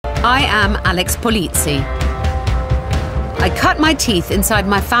I am Alex Polizzi. I cut my teeth inside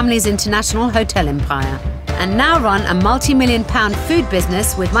my family's international hotel empire and now run a multi-million-pound food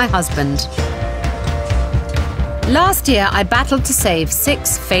business with my husband. Last year, I battled to save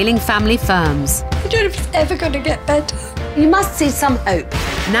 6 failing family firms. I don't know if it's ever going to get better. You must see some hope.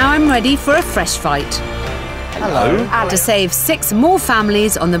 Now I'm ready for a fresh fight. Hello. To save 6 more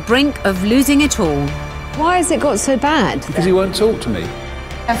families on the brink of losing it all. Why has it got so bad? Because he won't talk to me.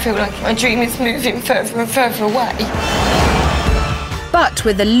 I feel like my dream is moving further and further away. But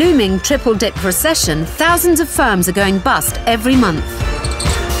with the looming triple-dip recession, thousands of firms are going bust every month.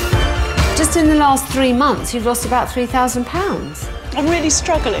 Just in the last 3 months, you've lost about £3,000. I'm really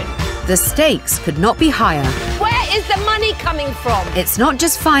struggling. The stakes could not be higher. Where is the money coming from? It's not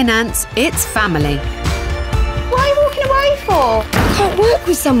just finance, it's family. What are you walking away for? I can't work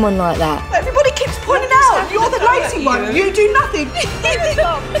with someone like that. Everybody keeps pointing out, you're the lazy one, you do nothing.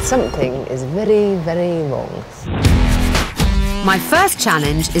 Something is very, very wrong. My first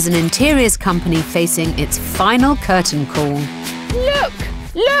challenge is an interiors company facing its final curtain call.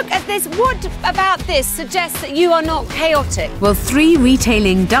 Look at this. What about this suggests that you are not chaotic? Will 3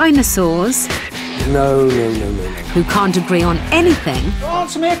 retailing dinosaurs No. who can't agree on anything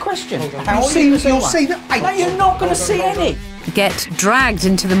Answer me a question. You'll see that. No, you're not going to see any. get dragged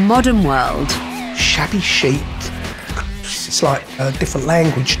into the modern world? Shabby chic. It's like a different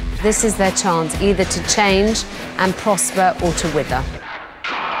language. This is their chance either to change and prosper or to wither.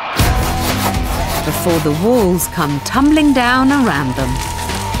 Before the walls come tumbling down around them.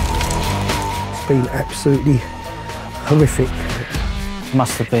 It's been absolutely horrific.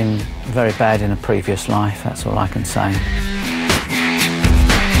 Must have been very bad in a previous life, that's all I can say.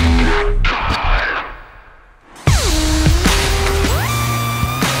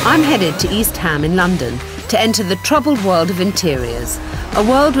 I'm headed to East Ham in London to enter the troubled world of interiors, a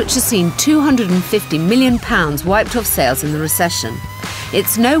world which has seen £250 million wiped off sales in the recession.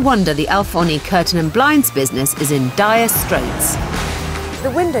 It's no wonder the Onnie curtain and blinds business is in dire straits.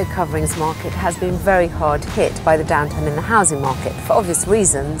 The window coverings market has been very hard hit by the downturn in the housing market. For obvious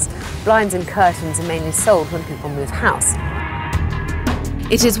reasons, blinds and curtains are mainly sold when people move house.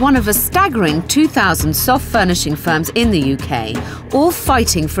 It is one of a staggering 2,000 soft furnishing firms in the UK, all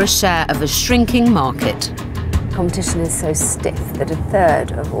fighting for a share of a shrinking market. Competition is so stiff that a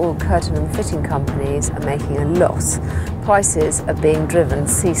third of all curtain and fitting companies are making a loss. Prices are being driven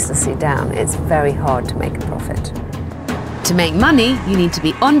ceaselessly down. It's very hard to make a profit. To make money, you need to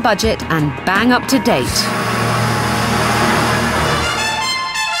be on budget and bang up to date.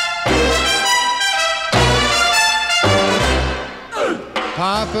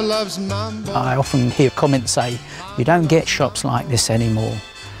 Papa loves mambo. I often hear comments say, you don't get shops like this anymore.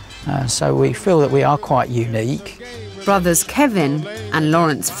 So we feel that we are quite unique. Brothers Kevin and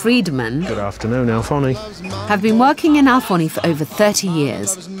Lawrence Friedman Good afternoon, Onnie. have been working in Onnie for over 30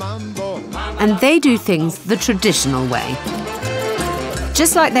 years. And they do things the traditional way.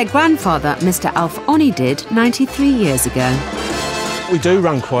 Just like their grandfather, Mr. Onnie, did 93 years ago. We do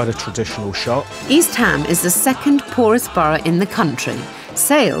run quite a traditional shop. East Ham is the second poorest borough in the country.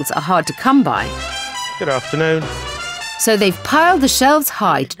 Sales are hard to come by. Good afternoon. So they've piled the shelves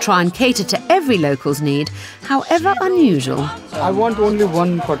high to try and cater to every local's need, however unusual. I want only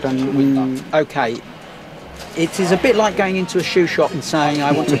one button. OK, it is a bit like going into a shoe shop and saying,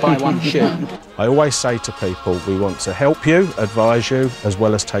 I want to buy one shoe. I always say to people, we want to help you, advise you, as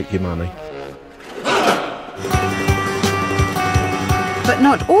well as take your money. But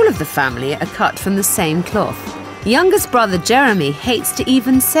not all of the family are cut from the same cloth. Youngest brother Jeremy hates to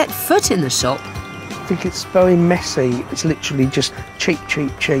even set foot in the shop. I think it's very messy. It's literally just cheap.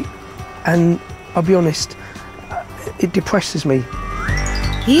 And I'll be honest, it depresses me.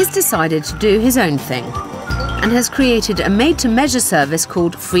 He's decided to do his own thing and has created a made-to-measure service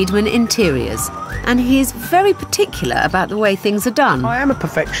called Friedman Interiors. And he is very particular about the way things are done. I am a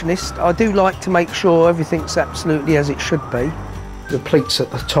perfectionist. I do like to make sure everything's absolutely as it should be. The pleats at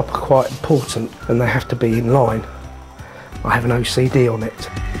the top are quite important and they have to be in line. I have an OCD on it.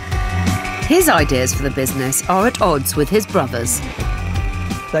 His ideas for the business are at odds with his brothers.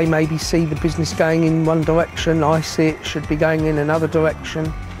 They maybe see the business going in one direction, I see it should be going in another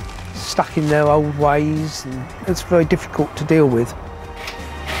direction, stuck in their old ways, and it's very difficult to deal with.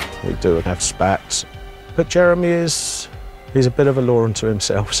 We do have spats, but Jeremy he's a bit of a law unto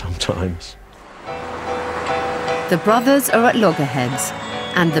himself sometimes. The brothers are at loggerheads,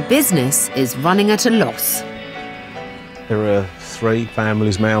 and the business is running at a loss. There are 3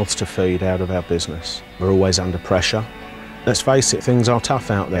 families' mouths to feed out of our business. We're always under pressure. Let's face it, things are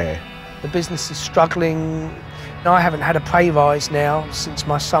tough out there. The business is struggling. I haven't had a pay rise now since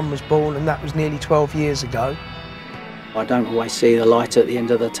my son was born, and that was nearly 12 years ago. I don't always see the light at the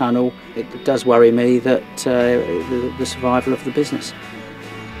end of the tunnel. It does worry me that the survival of the business.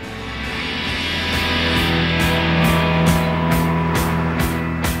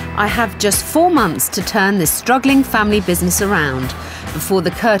 I have just 4 months to turn this struggling family business around before the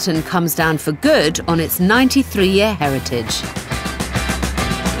curtain comes down for good on its 93-year heritage.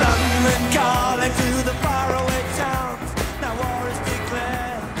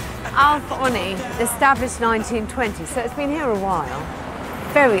 Alpha Onnie, established 1920, so it's been here a while.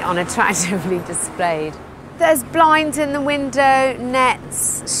 Very unattractively displayed. There's blinds in the window,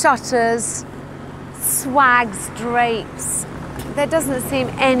 nets, shutters, swags, drapes. There doesn't seem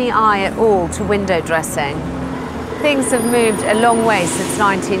any eye at all to window dressing. Things have moved a long way since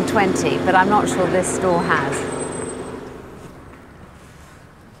 1920, but I'm not sure this store has.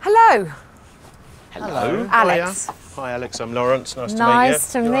 Hello. Hello. Alex. Hiya. Hi Alex, I'm Lawrence. Nice to meet you.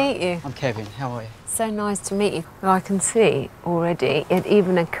 Nice to meet you. I'm Kevin, how are you? So nice to meet you. Well, I can see already, at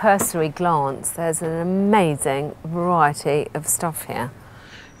even a cursory glance, there's an amazing variety of stuff here.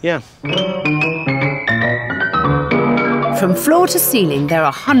 Yeah. From floor to ceiling, there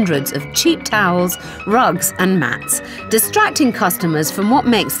are hundreds of cheap towels, rugs and mats, distracting customers from what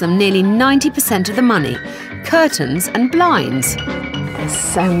makes them nearly 90% of the money, curtains and blinds. There's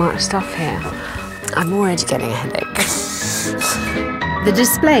so much stuff here. I'm already getting a headache. The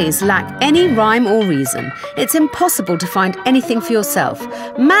displays lack any rhyme or reason. It's impossible to find anything for yourself.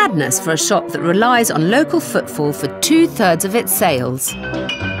 Madness for a shop that relies on local footfall for 2/3 of its sales.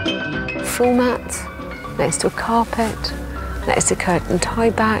 Floor mat, next to a carpet, next to curtain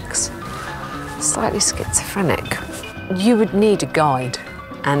tie backs. Slightly schizophrenic. You would need a guide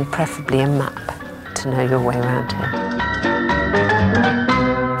and preferably a map to know your way around here.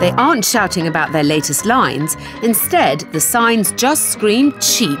 They aren't shouting about their latest lines. Instead, the signs just scream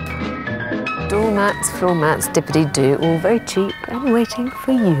cheap. Doormats, floor mats, dippity-doo, all very cheap and waiting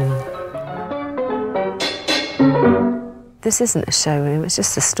for you. This isn't a showroom, it's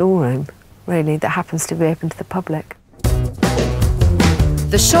just a storeroom, really, that happens to be open to the public.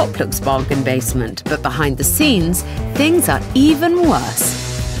 The shop looks bargain basement, but behind the scenes, things are even worse.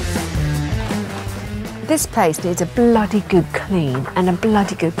 This place needs a bloody good clean and a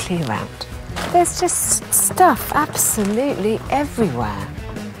bloody good clear out. There's just stuff absolutely everywhere.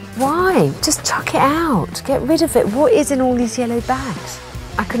 Why? Just chuck it out. Get rid of it. What is in all these yellow bags?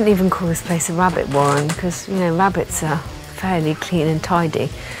 I couldn't even call this place a rabbit warren because, you know, rabbits are fairly clean and tidy.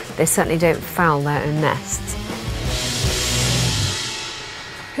 They certainly don't foul their own nests.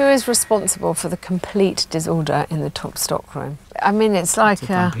 Who is responsible for the complete disorder in the top stock room? I mean, it's like It's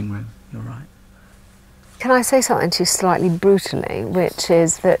a dumping room, you're right. Can I say something to you slightly brutally, which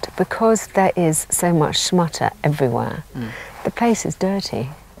is that because there is so much schmutter everywhere, the place is dirty.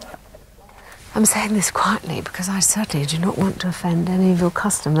 I'm saying this quietly because I certainly do not want to offend any of your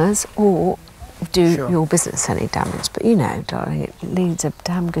customers or do your business any damage. But you know, darling, it needs a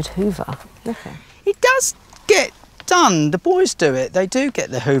damn good hoover. Look at it. It does get done. The boys do it. They do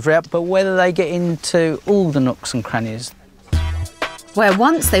get the hoover out, but whether they get into all the nooks and crannies. Where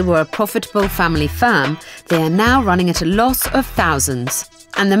once they were a profitable family firm, they are now running at a loss of thousands.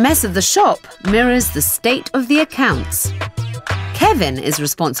 And the mess of the shop mirrors the state of the accounts. Kevin is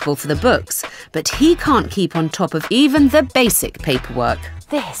responsible for the books, but he can't keep on top of even the basic paperwork.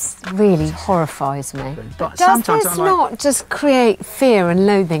 This really horrifies me. But Does sometimes this I'm like, not just create fear and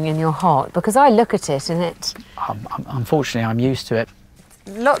loathing in your heart? Because I look at it and it... unfortunately, I'm used to it.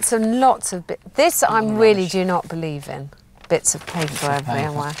 Lots and lots of bits. This I really do not believe in. Bits of paper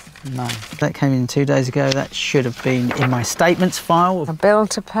everywhere. No. That came in 2 days ago. That should have been in my statements file. A bill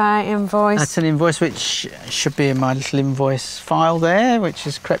to pay, invoice. That's an invoice which should be in my little invoice file there, which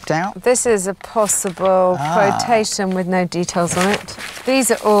has crept out. This is a possible quotation with no details on it. These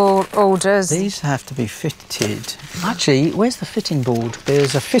are all orders. These have to be fitted. Actually, where's the fitting board?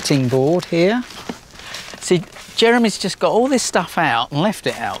 There's a fitting board here. See, Jeremy's just got all this stuff out and left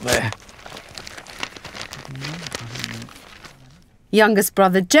it out there. Youngest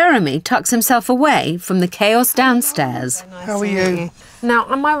brother Jeremy tucks himself away from the chaos downstairs. How are you? Now,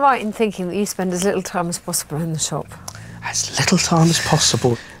 am I right in thinking that you spend as little time as possible in the shop? As little time as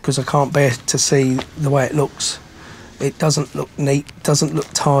possible, because I can't bear to see the way it looks. It doesn't look neat, doesn't look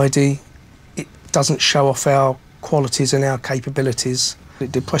tidy, it doesn't show off our qualities and our capabilities.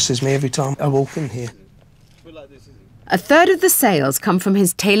 It depresses me every time I walk in here. A third of the sales come from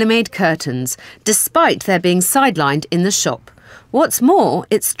his tailor-made curtains, despite their being sidelined in the shop. What's more,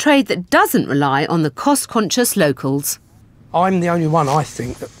 it's trade that doesn't rely on the cost-conscious locals. I'm the only one, I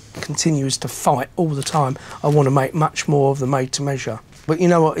think, that continues to fight all the time. I want to make much more of the made to measure. But you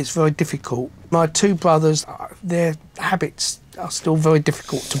know what, it's very difficult. My two brothers, their habits are still very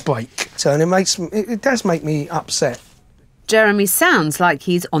difficult to break. So, and it does make me upset. Jeremy sounds like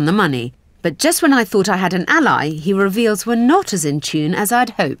he's on the money, but just when I thought I had an ally, he reveals we're not as in tune as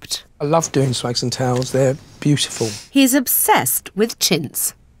I'd hoped. I love doing swags and towels, they're beautiful. He's obsessed with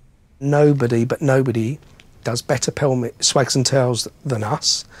chintz. Nobody does better swags and towels than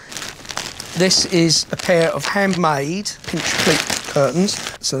us. This is a pair of handmade pinch pleat curtains,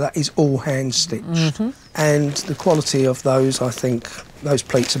 so that is all hand stitched. And the quality of those, I think, those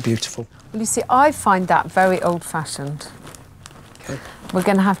pleats are beautiful. Well, you see, I find that very old-fashioned. Okay. We're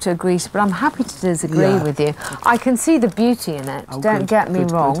going to have to agree, but I'm happy to disagree with you. I can see the beauty in it, don't get me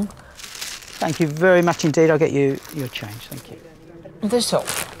wrong. Thank you very much indeed. I'll get you your change, thank you. The shop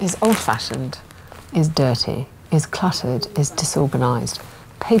is old-fashioned, is dirty, is cluttered, is disorganised.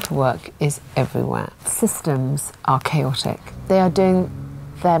 Paperwork is everywhere. Systems are chaotic. They are doing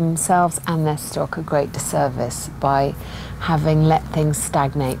themselves and their stock a great disservice by having let things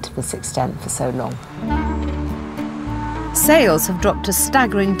stagnate to this extent for so long. Sales have dropped a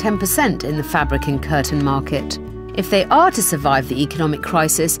staggering 10% in the fabric and curtain market. If they are to survive the economic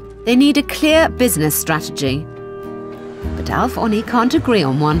crisis, they need a clear business strategy. But Alf Onnie can't agree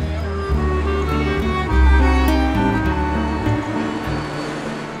on one.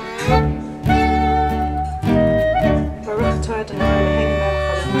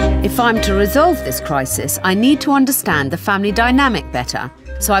 If I'm to resolve this crisis, I need to understand the family dynamic better.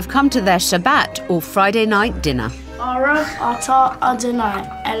 So I've come to their Shabbat or Friday night dinner. Amen.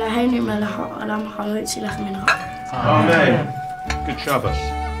 Good Shabbos.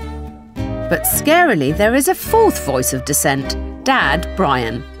 But scarily, there is a fourth voice of dissent, Dad,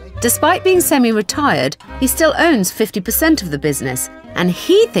 Brian. Despite being semi-retired, he still owns 50% of the business, and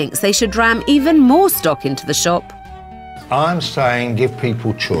he thinks they should ram even more stock into the shop. I'm saying give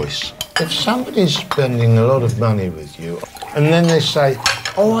people choice. If somebody's spending a lot of money with you, and then they say,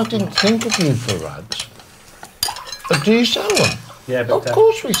 oh, I didn't think of you for rugs, but do you sell them? Yeah, but of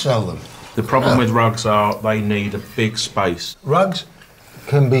course we sell them. The problem with rugs are they need a big space. Rugs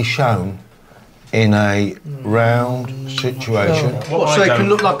can be shown in a round situation. What, so they can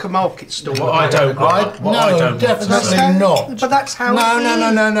look like a market stall? No, definitely not. But that's how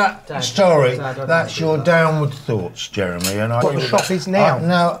No. Sorry, that's your downward thoughts, Jeremy. And what the shop is now.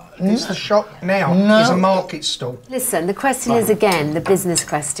 No. It's the shop now. No. It's a market stall. Listen, the question is again the business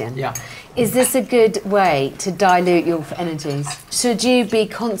question. Yeah. Is this a good way to dilute your energies? Should you be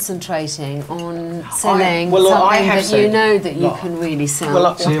concentrating on selling something that you know that you can really sell? Well,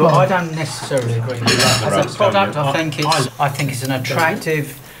 I don't necessarily agree with that. As a product, I think it's an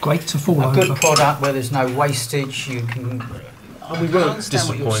attractive, great to fall over. good product where there's no wastage. You can. We weren't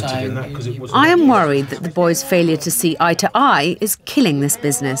disappointed in that because it was. I am worried that the boys' failure to see eye to eye is killing this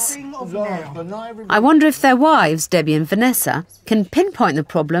business. I wonder if their wives, Debbie and Vanessa, can pinpoint the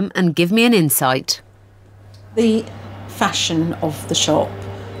problem and give me an insight. The fashion of the shop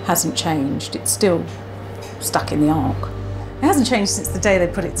hasn't changed. It's still stuck in the ark. It hasn't changed since the day they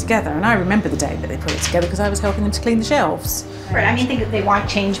put it together, and I remember the day that they put it together because I was helping them to clean the shelves. I mean, I think that they want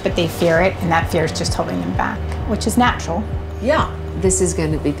change, but they fear it, and that fear is just holding them back, which is natural. Yeah, this is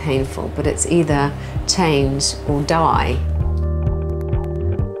going to be painful, but it's either change or die.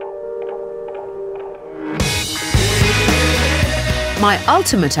 My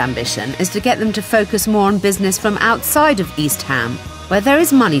ultimate ambition is to get them to focus more on business from outside of East Ham, where there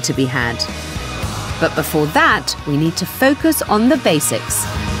is money to be had. But before that, we need to focus on the basics.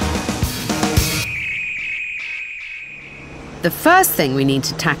 The first thing we need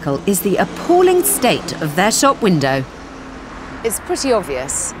to tackle is the appalling state of their shop window. It's pretty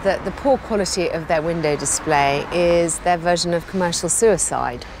obvious that the poor quality of their window display is their version of commercial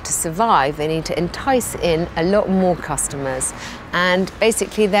suicide. To survive, they need to entice in a lot more customers, and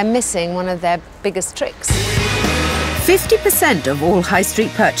basically they're missing one of their biggest tricks. 50% of all high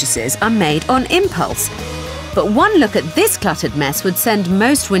street purchases are made on impulse. But one look at this cluttered mess would send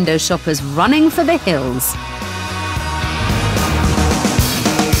most window shoppers running for the hills.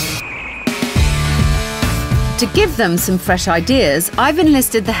 To give them some fresh ideas, I've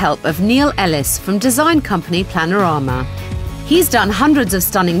enlisted the help of Neil Ellis from design company Planorama. He's done hundreds of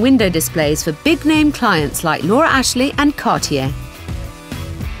stunning window displays for big-name clients like Laura Ashley and Cartier.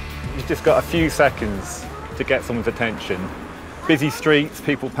 You've just got a few seconds to get someone's attention. Busy streets,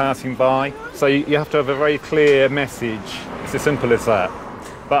 people passing by, so you have to have a very clear message. It's as simple as that.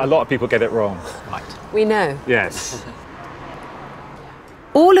 But a lot of people get it wrong. Right. We know. Yes.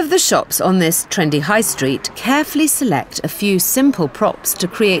 All of the shops on this trendy high street carefully select a few simple props to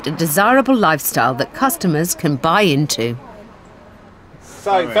create a desirable lifestyle that customers can buy into.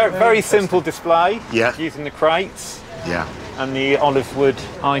 So, very simple display, Yeah. using the crates Yeah. and the olive wood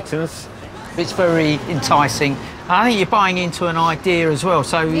items. It's very enticing. I think you're buying into an idea as well.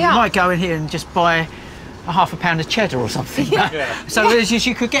 So you might go in here and just buy a half a pound of cheddar or something. So there's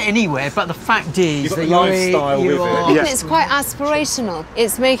you could get anywhere, but the fact is You've got that the lifestyle with it. And it's quite aspirational.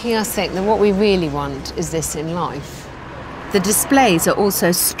 It's making us think that what we really want is this in life. The displays are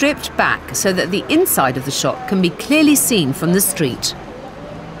also stripped back so that the inside of the shop can be clearly seen from the street.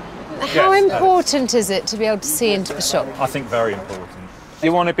 How important is it to be able to see into the shop? I think very important.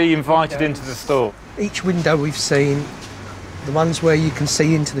 You want to be invited into the store. Each window we've seen, the ones where you can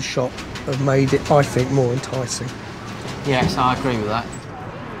see into the shop, have made it, I think, more enticing. Yes, I agree with that.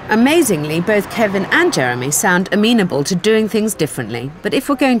 Amazingly, both Kevin and Jeremy sound amenable to doing things differently. But if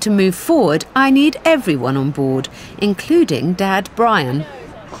we're going to move forward, I need everyone on board, including Dad Brian.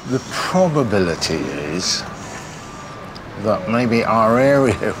 The probability is that maybe our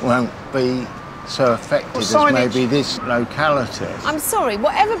area won't be so affected as maybe this locality. I'm sorry,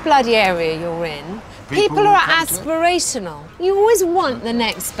 whatever bloody area you're in, people are aspirational. You always want the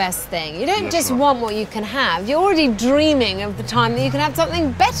next best thing. You don't just want what you can have. You're already dreaming of the time that you can have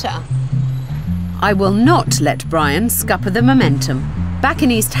something better. I will not let Brian scupper the momentum. Back in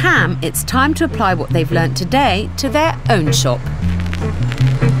East Ham, it's time to apply what they've learnt today to their own shop.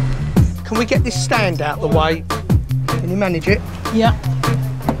 Can we get this stand out the way? Can you manage it? Yeah.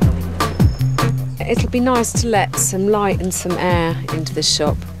 It'll be nice to let some light and some air into the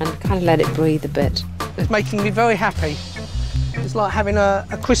shop and kind of let it breathe a bit. It's making me very happy. It's like having a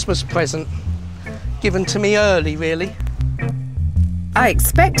Christmas present given to me early, really. I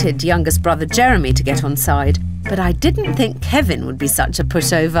expected youngest brother Jeremy to get on side, but I didn't think Kevin would be such a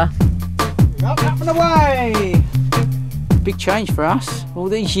pushover. Up and away! Big change for us. All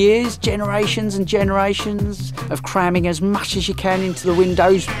these years, generations and generations of cramming as much as you can into the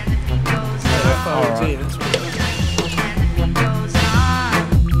windows.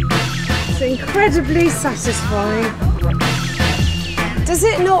 It's incredibly satisfying. Does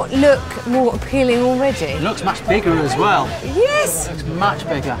it not look more appealing already? It looks much bigger as well. Yes! It looks much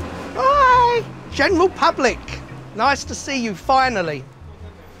bigger. Hi! General public! Nice to see you, finally.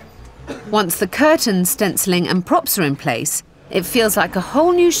 Once the curtains, stenciling and props are in place, it feels like a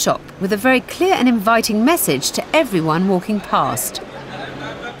whole new shop with a very clear and inviting message to everyone walking past.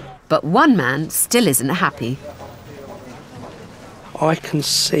 But one man still isn't happy. I can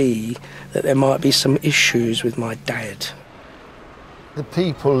see that there might be some issues with my dad. The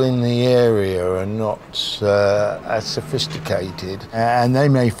people in the area are not as sophisticated, and they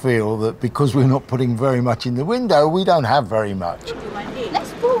may feel that because we're not putting very much in the window, we don't have very much.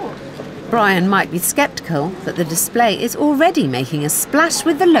 Let's go. Brian might be sceptical that the display is already making a splash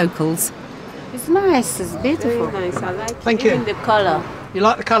with the locals. It's nice, it's beautiful. Very nice, I like Thank you. the colour. You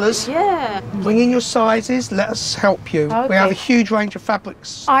like the colours? Yeah. Bring in your sizes, let us help you. Okay. We have a huge range of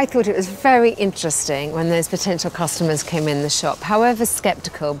fabrics. I thought it was very interesting when those potential customers came in the shop. However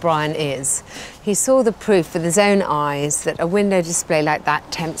sceptical Brian is, he saw the proof with his own eyes that a window display like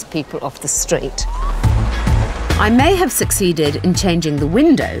that tempts people off the street. I may have succeeded in changing the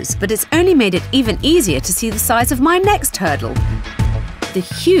windows, but it's only made it even easier to see the size of my next hurdle. The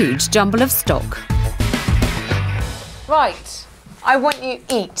huge jumble of stock. Right. I want you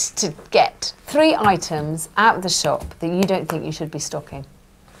each to get 3 items out of the shop that you don't think you should be stocking.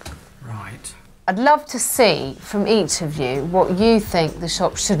 Right. I'd love to see from each of you what you think the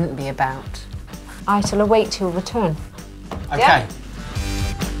shop shouldn't be about. I shall await your return. OK. Yeah?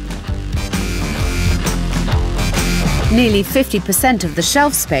 Nearly 50% of the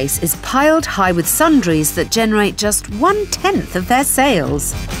shelf space is piled high with sundries that generate just 1/10 of their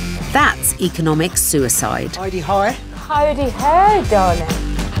sales. That's economic suicide. Heidi, hi. Howdy ho, darling.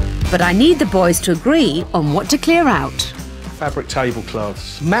 But I need the boys to agree on what to clear out. Fabric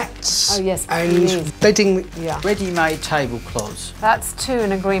tablecloths. Mats Oh, yes, and please. bedding. Yeah. Ready-made tablecloths. That's 2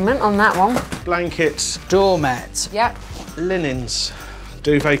 in agreement on that one. Blankets, Doormats. Yep. linens,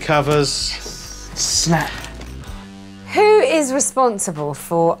 duvet covers. Snap. Who is responsible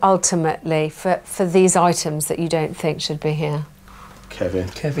for, ultimately, for these items that you don't think should be here? Kevin.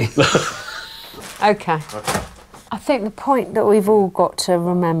 Okay. I think the point that we've all got to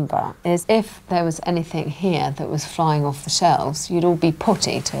remember is if there was anything here that was flying off the shelves, you'd all be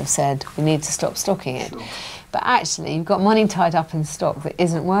potty to have said we need to stop stocking it. But actually, you've got money tied up in stock that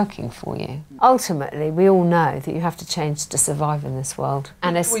isn't working for you. Ultimately, we all know that you have to change to survive in this world.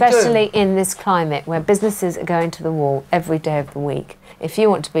 And especially in this climate where businesses are going to the wall every day of the week. If you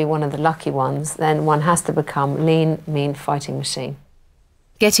want to be one of the lucky ones, then one has to become lean, mean fighting machine.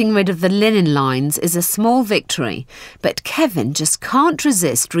 Getting rid of the linen lines is a small victory, but Kevin just can't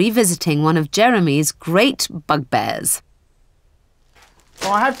resist revisiting one of Jeremy's great bugbears.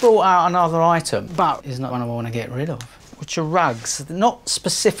 Well, I had brought out another item, but it's not one I want to get rid of, which are rugs. Not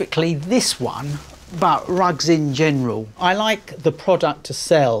specifically this one, but rugs in general. I like the product to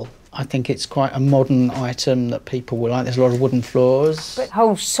sell. I think it's quite a modern item that people will like. There's a lot of wooden floors. But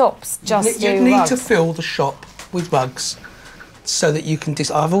whole shops just do You need rugs. to fill the shop with rugs so that you can...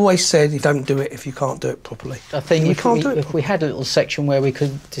 I've always said, don't do it if you can't do it properly. I think if we had a little section where we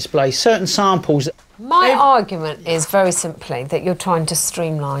could display certain samples... My argument is very simply that you're trying to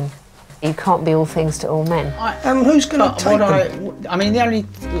streamline. You can't be all things to all men. Who's going to take them? I mean, the only...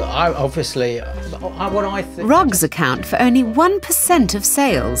 obviously, what I think... Rugs account for only 1% of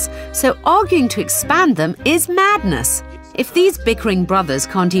sales, so arguing to expand them is madness. If these bickering brothers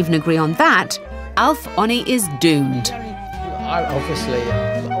can't even agree on that, Alf Onnie is doomed. Obviously...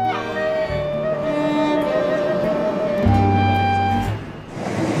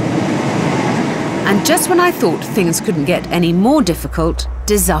 And just when I thought things couldn't get any more difficult,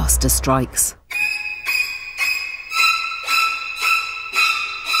 disaster strikes.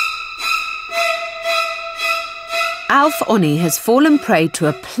 Alf Onnie has fallen prey to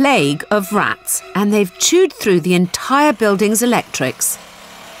a plague of rats, and they've chewed through the entire building's electrics.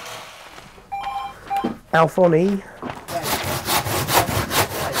 Alf Onnie.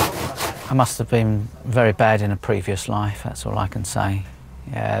 I must have been very bad in a previous life, that's all I can say.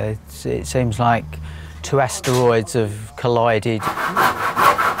 Yeah, it seems like two asteroids have collided.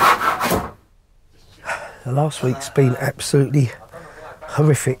 Last week's been absolutely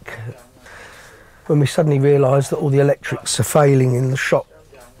horrific. When we suddenly realised that all the electrics are failing in the shop.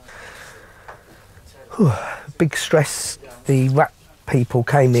 Big stress. The rat people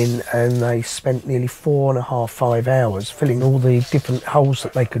came in and they spent nearly 4.5–5 hours filling all the different holes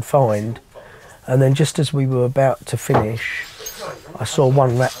that they could find. And then just as we were about to finish, I saw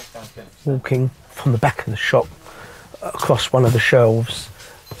one rat walking from the back of the shop across one of the shelves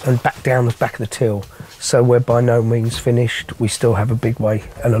and back down the back of the till. So we're by no means finished. We still have a big way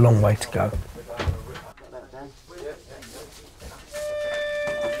and a long way to go.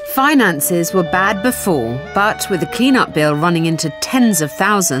 Finances were bad before, but with the clean-up bill running into tens of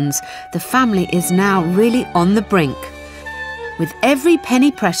thousands, the family is now really on the brink. With every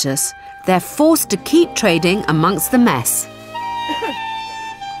penny precious, they're forced to keep trading amongst the mess.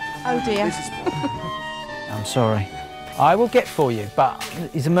 Oh dear. I'm sorry. I will get for you, but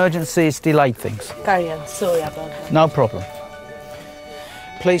his emergency has delayed things. Carry on. Sorry about that. No problem.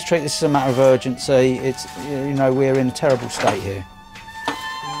 Please treat this as a matter of urgency. It's, you know, we're in a terrible state here.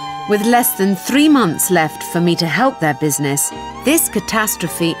 With less than 3 months left for me to help their business, this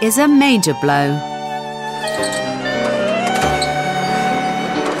catastrophe is a major blow.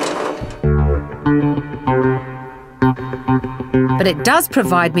 But it does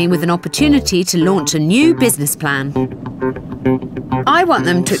provide me with an opportunity to launch a new business plan. I want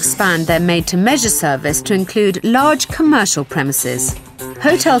them to expand their made-to-measure service to include large commercial premises.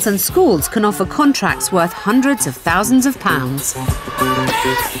 Hotels and schools can offer contracts worth hundreds of thousands of pounds.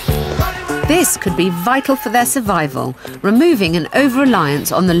 This could be vital for their survival, removing an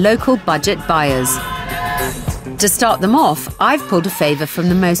over-reliance on the local budget buyers. To start them off, I've pulled a favour from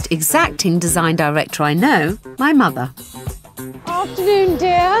the most exacting design director I know, my mother. Afternoon,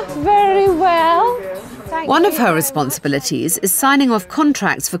 dear. Very well. One of her responsibilities is signing off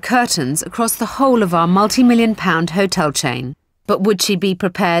contracts for curtains across the whole of our multi-million-pound hotel chain. But would she be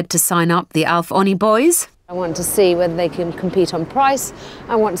prepared to sign up the Alf Onnie boys? I want to see whether they can compete on price.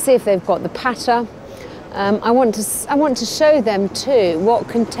 I want to see if they've got the patter. I want to show them too what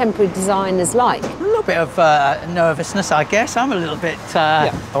contemporary design is like. A little bit of nervousness, I guess. I'm a little bit...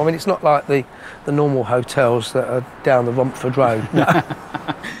 Yeah. I mean, it's not like the normal hotels that are down the Romford Road. No.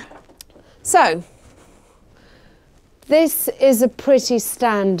 So, this is a pretty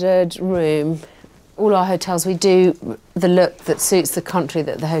standard room. All our hotels, we do the look that suits the country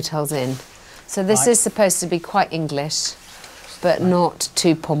that the hotel's in. So this is supposed to be quite English, but not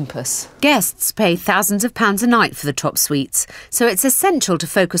too pompous. Guests pay thousands of pounds a night for the top suites, so it's essential to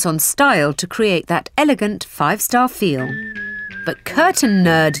focus on style to create that elegant 5-star feel. But curtain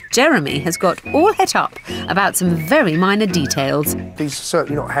nerd Jeremy has got all het up about some very minor details. These are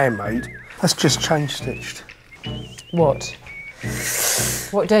certainly not handmade. That's just chain stitched. What?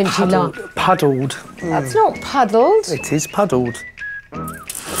 What don't you like? Puddled. That's not puddled. It is puddled.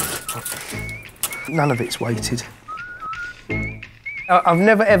 None of it's weighted. I've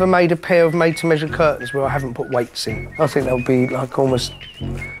never ever made a pair of made-to-measure curtains where I haven't put weights in. I think that would be like almost,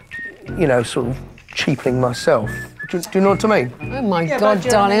 you know, sort of cheapening myself. Do you know what I mean? Oh my God,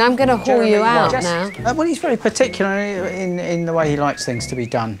 darling, I'm going to haul you out now. Well, he's very particular in the way he likes things to be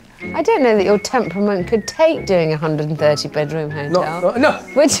done. I don't know that your temperament could take doing a 130-bedroom hotel. No.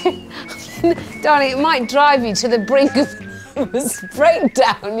 Which, darling, it might drive you to the brink of nervous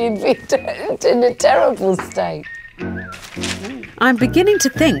breakdown. You'd be in a terrible state. I'm beginning to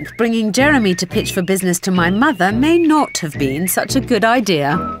think bringing Jeremy to pitch for business to my mother may not have been such a good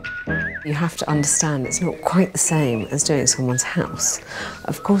idea. You have to understand it's not quite the same as doing someone's house.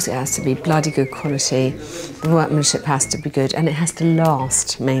 Of course it has to be bloody good quality, the workmanship has to be good, and it has to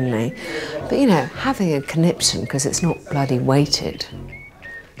last, mainly. But, you know, having a conniption because it's not bloody weighted.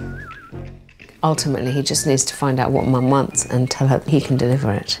 Ultimately, he just needs to find out what Mum wants and tell her he can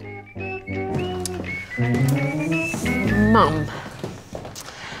deliver it. Mum,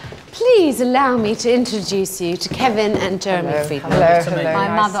 please allow me to introduce you to Kevin and Jeremy Friedman. Hello. My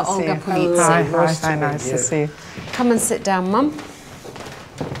Nice mother, to see Olga you. Polizzi. Hi, nice to see you. Come and sit down, Mum.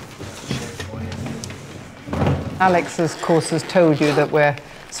 Alex, of course, has told you that we're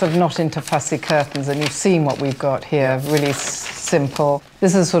sort of not into fussy curtains, and you've seen what we've got here, really simple.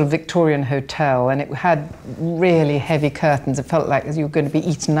 This is a sort of Victorian hotel, and it had really heavy curtains. It felt like you were going to be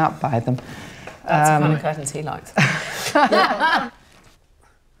eaten up by them. That's the kind of curtains he likes.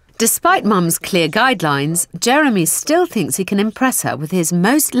 Despite Mum's clear guidelines, Jeremy still thinks he can impress her with his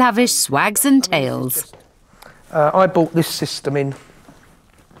most lavish swags and tales. I bought this system in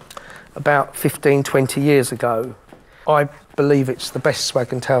about 15, 20 years ago. I believe it's the best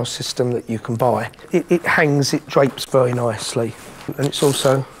swag and tail system that you can buy. It hangs, it drapes very nicely, and it's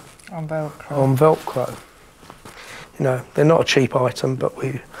also on Velcro. On Velcro. You know, they're not a cheap item, but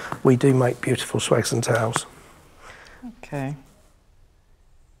we do make beautiful swags and towels. Okay.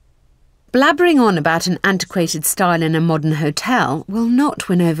 Blabbering on about an antiquated style in a modern hotel will not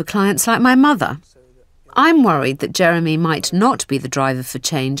win over clients like my mother. I'm worried that Jeremy might not be the driver for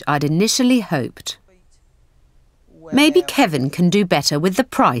change I'd initially hoped. Maybe Kevin can do better with the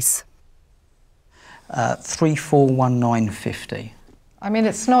price. 3419.50. I mean,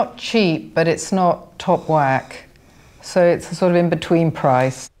 it's not cheap, but it's not top whack. So it's a sort of in-between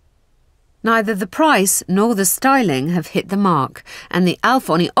price. Neither the price nor the styling have hit the mark, and the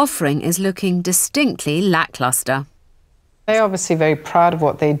Onnie offering is looking distinctly lacklustre. They're obviously very proud of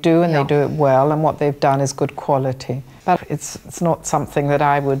what they do, and they do it well, and what they've done is good quality. But it's not something that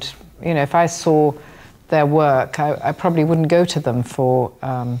I would, you know, if I saw their work, I probably wouldn't go to them for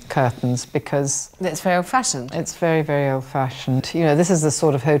curtains, because... It's very old-fashioned. It's very, very old-fashioned. You know, this is the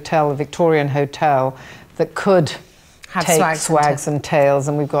sort of hotel, a Victorian hotel, that could take swags and tails,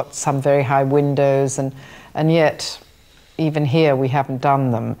 and we've got some very high windows, and yet, even here, we haven't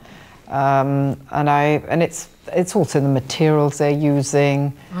done them. And it's also the materials they're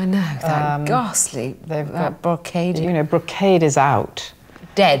using. I know, that ghastly, that brocade. You know, brocade is out.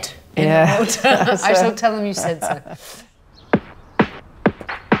 Dead. Yeah. I shall tell them you said so.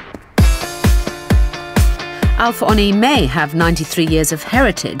 Onnie may have 93 years of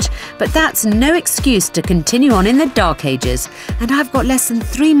heritage, but that's no excuse to continue on in the dark ages, and I've got less than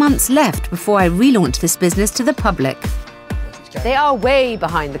 3 months left before I relaunch this business to the public. They are way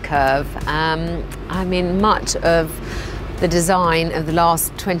behind the curve. I mean, much of the design of the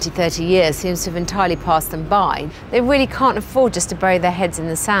last 20, 30 years seems to have entirely passed them by. They really can't afford just to bury their heads in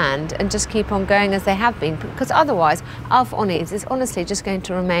the sand and just keep on going as they have been, because otherwise, Onnie is honestly just going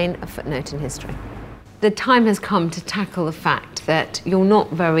to remain a footnote in history. The time has come to tackle the fact that you're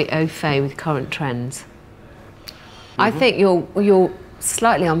not very au fait with current trends. I think you're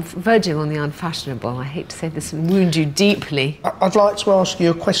slightly verging on the unfashionable. I hate to say this and wound you deeply. I'd like to ask you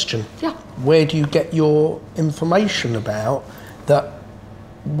a question. Yeah. Where do you get your information about that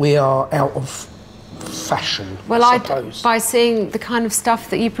we are out of fashion, well, I suppose? By seeing the kind of stuff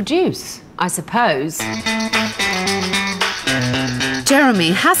that you produce, I suppose.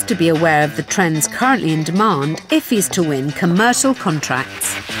 Jeremy has to be aware of the trends currently in demand if he's to win commercial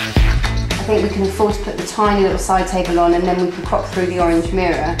contracts. I think we can afford to put the tiny little side table on, and then we can crop through the orange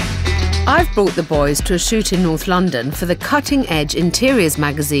mirror. I've brought the boys to a shoot in North London for the cutting-edge interiors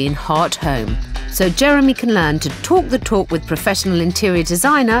magazine Heart Home, so Jeremy can learn to talk the talk with professional interior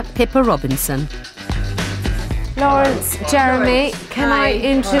designer Pippa Robinson. Lawrence, Jeremy, can I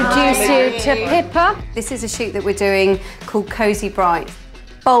introduce you to Pippa? This is a shoot that we're doing called Cozy Bright.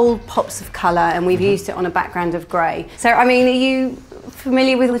 bold pops of colour, and we've used it on a background of grey. So, I mean, are you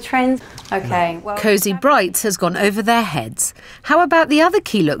familiar with the trends? Okay. Well, Cosy Brights has gone over their heads. How about the other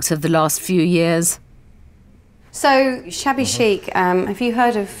key looks of the last few years? So, shabby chic, have you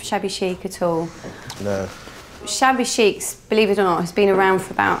heard of shabby chic at all? No. Shabby chic, believe it or not, has been around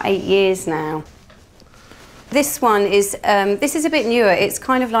for about 8 years now. This one is, this is a bit newer. It's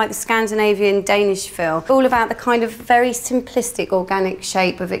kind of like the Scandinavian Danish feel. All about the kind of very simplistic organic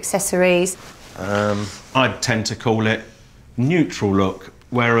shape of accessories. I'd tend to call it neutral look,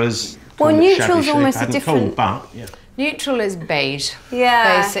 whereas... Well, neutral's almost a different... But, yeah. Neutral is beige,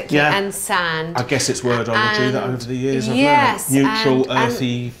 yeah, basically, and sand. I guess it's wordology that over the years I've yes, learned. Neutral,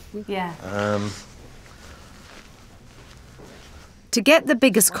 earthy... Yeah. To get the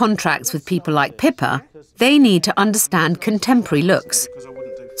biggest contracts with people like Pippa, they need to understand contemporary looks.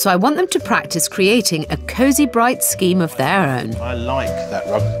 So I want them to practice creating a cosy, bright scheme of their own. I like that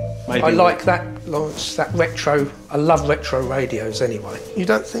rug. Maybe I like that, Lawrence, that retro. I love retro radios anyway. You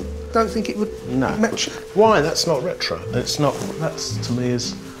don't think it would match? Why? That's not retro. It's not. That's to me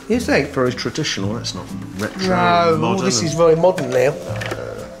is. You think? Very traditional. That's not retro. No, modern. this is very modern now.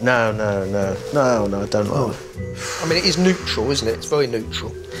 No, I don't like it. I mean, it is neutral, isn't it? It's very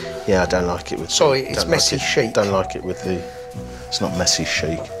neutral. Yeah, I don't like it with... Sorry, it's messy chic. Don't like it with the... It's not messy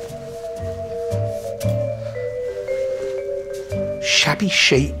chic. Shabby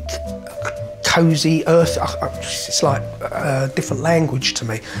chic, cosy, earth... It's like a different language to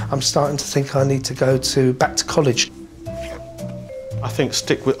me. I'm starting to think I need to go back to college. I think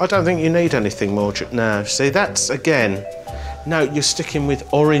stick with... I don't think you need anything more... No, see, that's, again... No, you're sticking with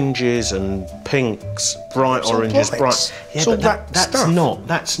oranges and pinks, bright oranges, bright. Yeah, but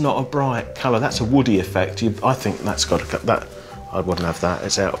that's not a bright colour. That's a woody effect. I think that's got to that. I wouldn't have that.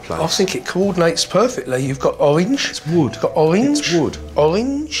 It's out of place. I think it coordinates perfectly. You've got orange. It's wood. You've got orange. It's wood.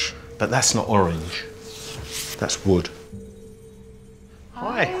 Orange. But that's not orange. That's wood.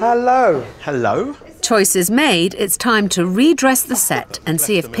 Hi. Hello. Hello. Choices made, it's time to redress the set and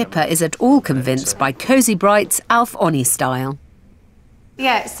see if Pippa is at all convinced by Cosy Bright's Alf Onnie style.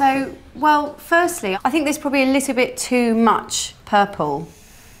 Yeah, so, well, firstly, I think there's probably a little bit too much purple.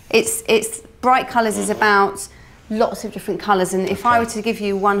 It's bright colours is about lots of different colours, and if I were to give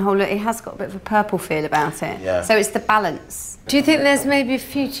you one whole look, it has got a bit of a purple feel about it. Yeah. So it's the balance. Do you think there's maybe a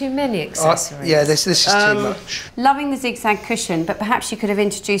few too many accessories? Yeah, this is too much. Loving the zigzag cushion, but perhaps you could have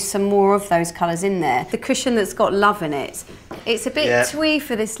introduced some more of those colours in there. The cushion that's got love in it, it's a bit twee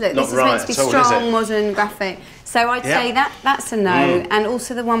for this look. Not this is right meant to be strong, modern, graphic. So I'd say that's a no, and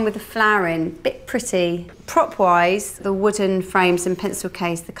also the one with the flowering, bit pretty. Prop-wise, the wooden frames and pencil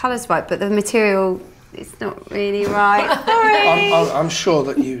case, the colour's right, but the material, it's not really right. Sorry. I'm sure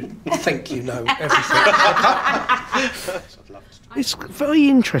that you think you know everything. It's very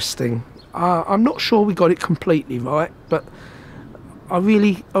interesting. I'm not sure we got it completely right, but I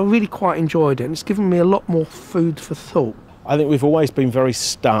really quite enjoyed it. And it's given me a lot more food for thought. I think we've always been very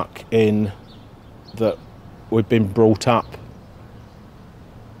stuck in that we've been brought up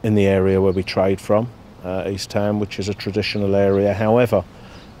in the area where we trade from, East Town, which is a traditional area. However,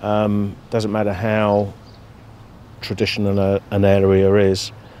 doesn't matter how traditional an area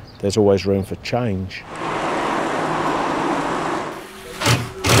is, there's always room for change.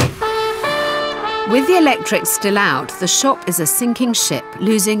 With the electrics still out, the shop is a sinking ship,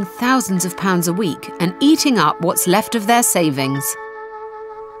 losing thousands of pounds a week and eating up what's left of their savings.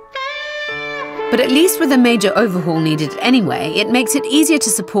 But at least with a major overhaul needed anyway, it makes it easier to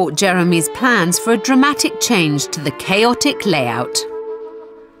support Jeremy's plans for a dramatic change to the chaotic layout.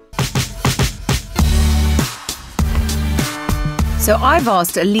 So I've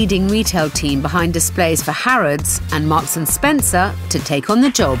asked a leading retail team behind displays for Harrods and Marks & Spencer to take on the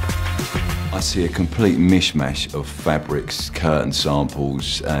job. I see a complete mishmash of fabrics, curtain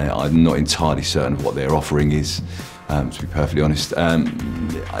samples. I'm not entirely certain of what their offering is, to be perfectly honest.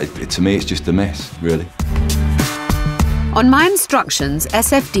 To me, it's just a mess, really. On my instructions,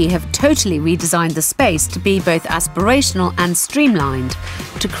 SFD have totally redesigned the space to be both aspirational and streamlined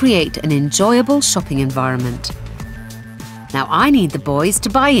to create an enjoyable shopping environment. Now I need the boys to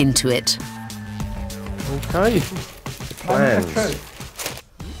buy into it. Okay. Plans.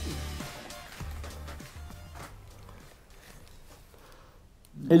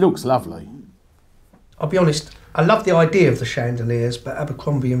 It looks lovely. I'll be honest, I love the idea of the chandeliers, but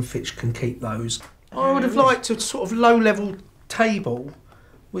Abercrombie & Fitch can keep those. I would have liked a sort of low-level table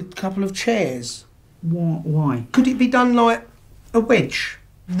with a couple of chairs. Why? Could it be done like a wedge?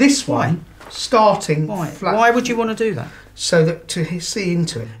 This one, starting flat. Why would you want to do that? So that to see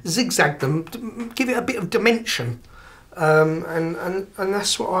into it. Zigzag them, give it a bit of dimension. and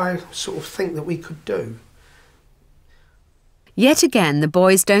that's what I sort of think that we could do. Yet again, the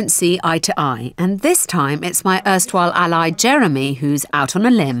boys don't see eye to eye, and this time it's my erstwhile ally Jeremy who's out on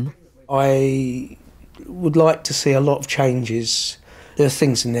a limb. I would like to see a lot of changes. There are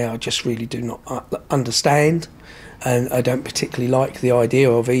things in there I just really do not understand, and I don't particularly like the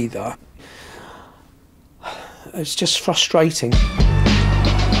idea of either. It's just frustrating.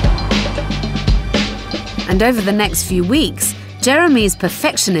 And over the next few weeks, Jeremy's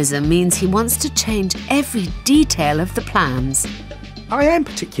perfectionism means he wants to change every detail of the plans. I am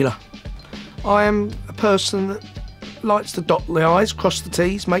particular. I am a person that likes to dot the I's, cross the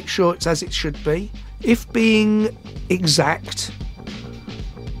T's, make sure it's as it should be. If being exact,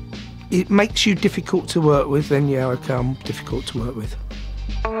 it makes you difficult to work with, then yeah, okay, I'm difficult to work with.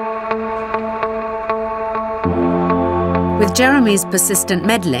 With Jeremy's persistent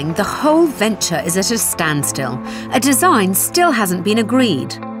meddling, the whole venture is at a standstill. A design still hasn't been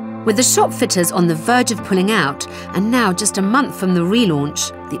agreed. With the shop fitters on the verge of pulling out, and now just a month from the relaunch,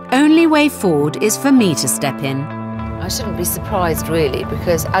 the only way forward is for me to step in. I shouldn't be surprised, really,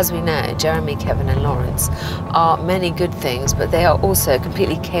 because as we know, Jeremy, Kevin and Lawrence are many good things, but they are also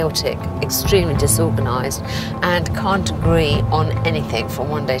completely chaotic, extremely disorganised, and can't agree on anything from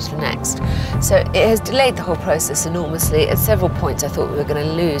one day to the next. So it has delayed the whole process enormously. At several points I thought we were going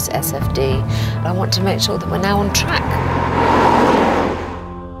to lose SFD, and I want to make sure that we're now on track.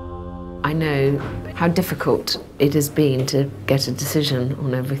 I know how difficult it has been to get a decision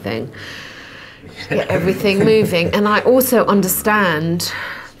on everything. Get everything moving, and I also understand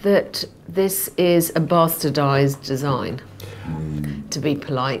that this is a bastardised design, to be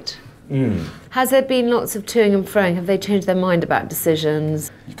polite. Has there been lots of toing and froing? Have they changed their mind about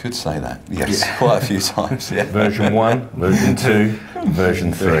decisions? You could say that, yes, quite a few times, yeah. Version 1, version 2,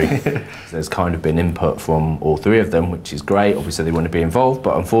 version 3. There's kind of been input from all three of them, which is great. Obviously they want to be involved,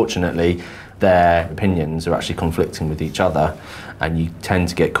 but unfortunately their opinions are actually conflicting with each other, and you tend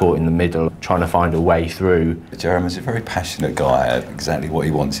to get caught in the middle trying to find a way through. Jeremy's a very passionate guy at exactly what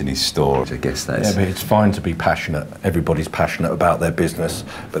he wants in his store. I guess that's... Yeah, but it's fine to be passionate. Everybody's passionate about their business,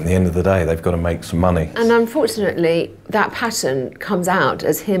 but at the end of the day, they've got to make some money. And unfortunately, that pattern comes out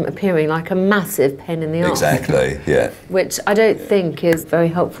as him appearing like a massive pain in the arse. Exactly, yeah. Which I don't think is very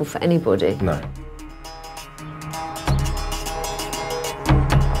helpful for anybody. No.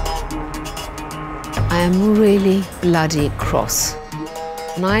 I am really bloody cross.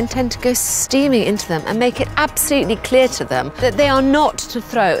 And I intend to go steaming into them and make it absolutely clear to them that they are not to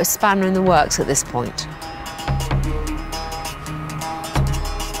throw a spanner in the works at this point.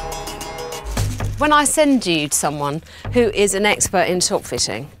 When I send you to someone who is an expert in shop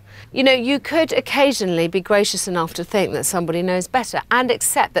fitting, you know, you could occasionally be gracious enough to think that somebody knows better and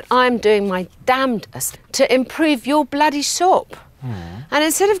accept that I'm doing my damnedest to improve your bloody shop. And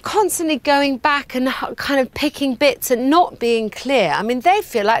instead of constantly going back and kind of picking bits and not being clear, I mean, they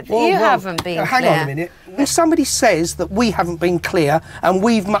feel like you haven't been clear. Hang on a minute. If somebody says that we haven't been clear and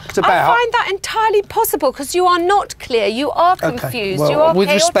we've mucked about... I find that entirely possible, because you are not clear, you are confused, okay, well, you are with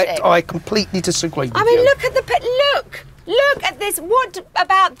chaotic. respect, I completely disagree with you. I mean, look at the... Look at this. What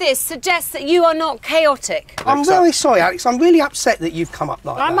about this suggests that you are not chaotic? I'm very sorry, Alex. I'm really upset that you've come up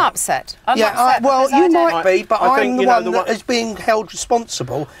like that. I'm upset. Well, you might be, but I'm the one that is being held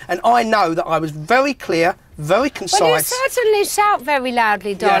responsible, and I know that I was very clear, very concise. Well, you certainly shout very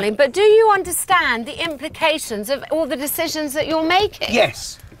loudly, darling, but do you understand the implications of all the decisions that you're making?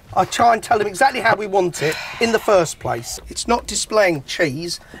 Yes. I try and tell them exactly how we want it in the first place. It's not displaying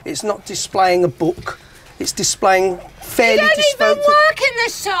cheese, it's not displaying a book. It's displaying fairly... You don't even work in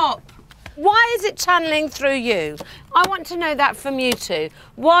the shop! Why is it channeling through you? I want to know that from you two.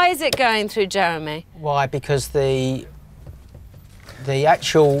 Why is it going through Jeremy? Why? Because the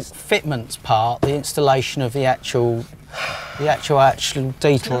actual fitments part, the installation of the actual detail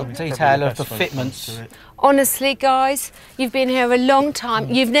of the fitments. Honestly, guys, you've been here a long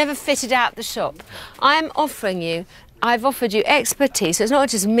time. You've never fitted out the shop. I'm offering you... I've offered you expertise, so it's not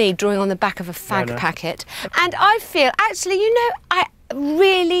just me drawing on the back of a fag packet. And I feel, actually, you know, I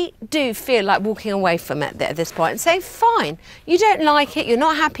really do feel like walking away from it at this point and saying, fine, you don't like it, you're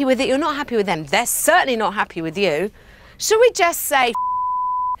not happy with it, you're not happy with them, they're certainly not happy with you. Should we just say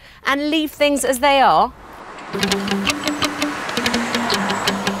and leave things as they are?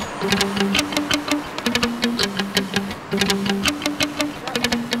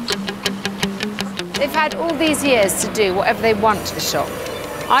 They've had all these years to do whatever they want to the shop.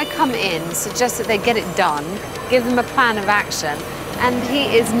 I come in, suggest that they get it done, give them a plan of action, and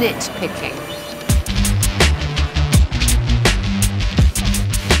he is nitpicking.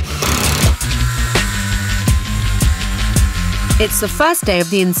 It's the first day of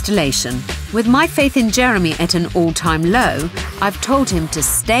the installation. With my faith in Jeremy at an all-time low, I've told him to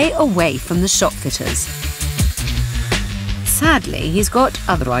stay away from the shop fitters. Sadly, he's got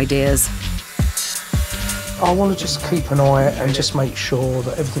other ideas. I want to just keep an eye and just make sure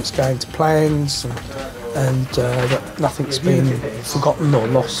that everything's going to plans and that nothing's been forgotten or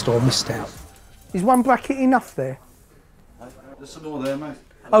lost or missed out. Is one bracket enough there? There's some more there, mate.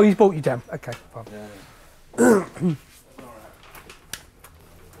 Oh, he's brought you down. OK, fine. Yeah.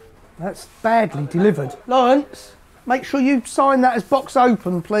 That's badly delivered. Lawrence, make sure you sign that as box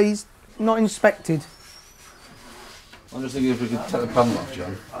open, please, not inspected. I'm just thinking if we could take the panel off,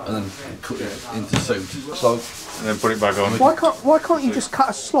 John, and then cut it into suit. So, and then put it back on. Why can't you just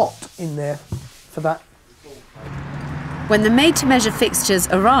cut a slot in there for that? When the made-to-measure fixtures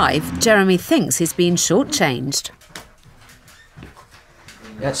arrive, Jeremy thinks he's been shortchanged.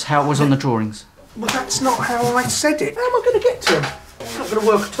 That's how it was on the drawings. Well, that's not how I said it. How am I going to get to them? It's not going to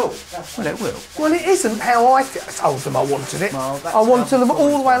work at all. Well, it will. Well, it isn't how I told them I wanted it. Well, I wanted them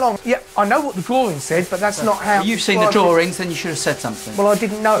all the way along. Yeah, I know what the drawing said, but that's not how... You've seen the drawings, then you should have said something. Well, I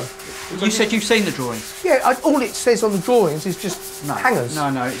didn't know. You said you've seen the drawings? Yeah, all it says on the drawings is just hangers.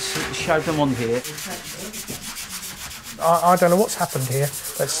 No, it showed them on here. I don't know what's happened here.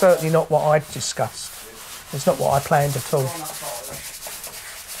 That's certainly not what I'd discussed. It's not what I planned at all.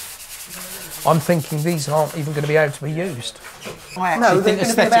 I'm thinking these aren't even going to be able to be used. I actually think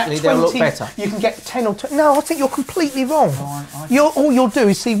aesthetically they'll look better. You can get 10 or 20. No, I think you're completely wrong. All you'll do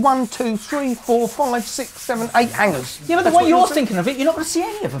is see 1, 2, 3, 4, 5, 6, 7, 8 hangers. Yeah, but the way you're thinking of it, you're not going to see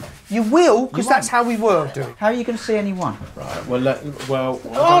any of them. You will, because that's how we were doing. How are you going to see any one? Right, well...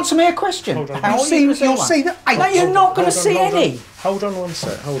 Answer me a question. How are you You'll see the 8. No, you're not going to see any. Hold on one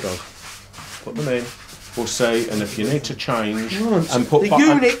sec, hold on. Put them in. We'll see, and if you need to change and put... The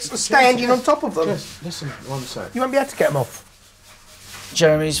units are standing on top of them. Just listen, one sec. You won't be able to get them off.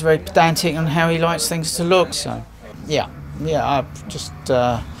 Jeremy's very pedantic on how he likes things to look, so... Yeah, I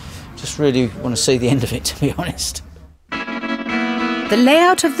just really want to see the end of it, to be honest. The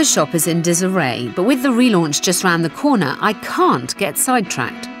layout of the shop is in disarray, but with the relaunch just round the corner, I can't get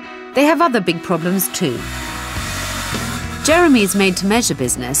sidetracked. They have other big problems too. Jeremy's made-to-measure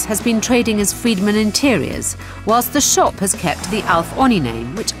business has been trading as Friedman Interiors, whilst the shop has kept the Alf Onnie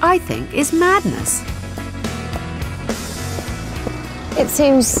name, which I think is madness. It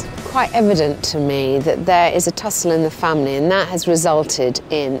seems quite evident to me that there is a tussle in the family, and that has resulted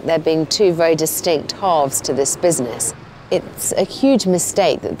in there being two very distinct halves to this business. It's a huge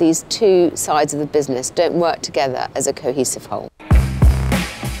mistake that these two sides of the business don't work together as a cohesive whole.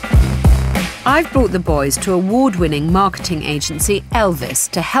 I've brought the boys to award-winning marketing agency Elvis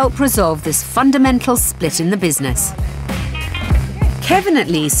to help resolve this fundamental split in the business. Kevin at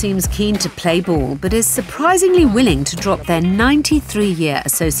least seems keen to play ball, but is surprisingly willing to drop their 93-year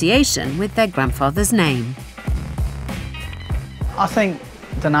association with their grandfather's name. I think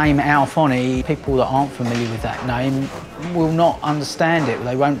the name Alf Onnie, people that aren't familiar with that name will not understand it.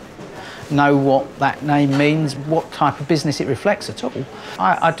 They won't know what that name means, what type of business it reflects at all.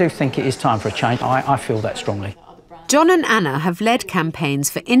 I do think it is time for a change. I feel that strongly. John and Anna have led campaigns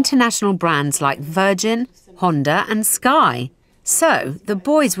for international brands like Virgin, Honda and Sky. So the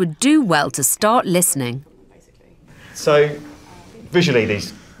boys would do well to start listening. So visually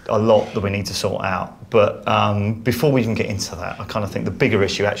there's a lot that we need to sort out, but before we even get into that, I kind of think the bigger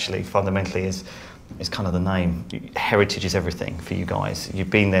issue actually fundamentally is kind of the name. Heritage is everything for you guys.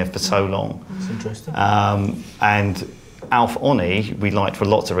 You've been there for so long. That's interesting. And Alf Onnie we liked for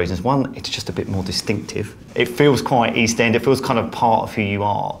lots of reasons. One, it's just a bit more distinctive. It feels quite East End, it feels kind of part of who you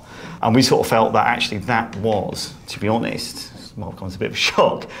are. And we sort of felt that actually that was, to be honest, it might come as a bit of a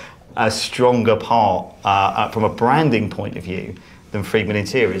shock, a stronger part from a branding point of view than Friedman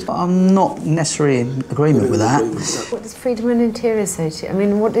Interiors. I'm not necessarily in agreement with that. What does Friedman Interiors say to you? I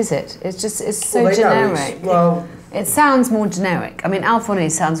mean, what is it? It's so generic. It sounds more generic. I mean, Alf Onnie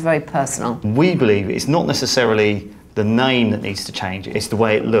sounds very personal. We believe it's not necessarily the name that needs to change, it's the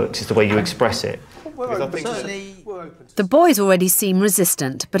way it looks, it's the way you express it. The boys already seem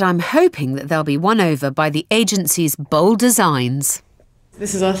resistant, but I'm hoping that they'll be won over by the agency's bold designs.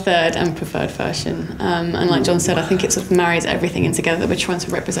 This is our third and preferred version, and like John said, I think it sort of marries everything in together that we're trying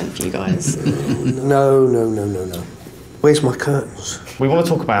to represent for you guys. No. Where's my curtains? We want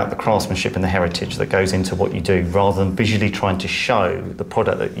to talk about the craftsmanship and the heritage that goes into what you do, rather than visually trying to show the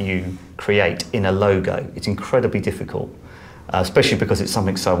product that you create in a logo. It's incredibly difficult, especially because it's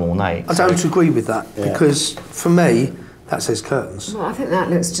something so ornate. I don't agree with that, because for me, that says curtains. Well, I think that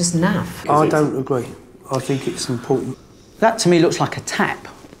looks just naff. I don't agree. I think it's important. That to me looks like a tap.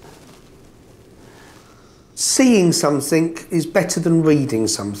 seeing something is better than reading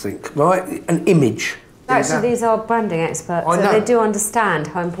something, right? An image. Actually, these are branding experts, so they do understand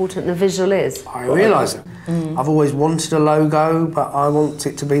how important the visual is. I realise it. I've always wanted a logo, but I want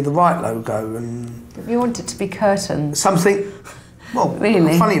it to be the right logo. And you want it to be curtains. Something, well,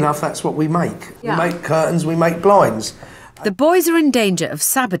 really? Funny enough, that's what we make. Yeah. We make curtains, we make blinds. The boys are in danger of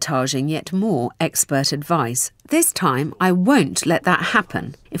sabotaging yet more expert advice. This time, I won't let that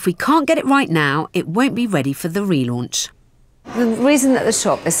happen. If we can't get it right now, it won't be ready for the relaunch. The reason that the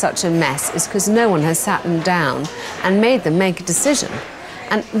shop is such a mess is because no one has sat them down and made them make a decision.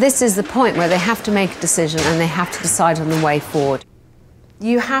 And this is the point where they have to make a decision and they have to decide on the way forward.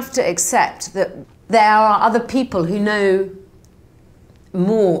 You have to accept that there are other people who know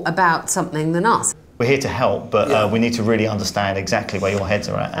more about something than us. We're here to help, but we need to really understand exactly where your heads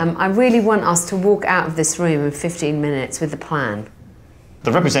are at. I really want us to walk out of this room in 15 minutes with a plan.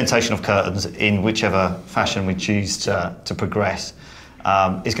 The representation of curtains in whichever fashion we choose to progress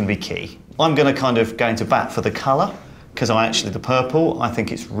is going to be key. I'm going to kind of go into bat for the colour, because the purple, I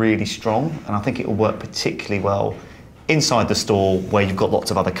think it's really strong, and I think it will work particularly well inside the store where you've got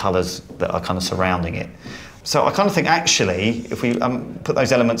lots of other colours that are kind of surrounding it. So I kind of think actually, if we put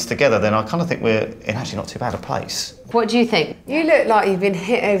those elements together, then I kind of think we're in actually not too bad a place. What do you think? You look like you've been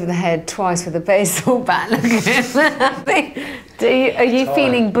hit over the head twice with a baseball bat. Look at him. Are you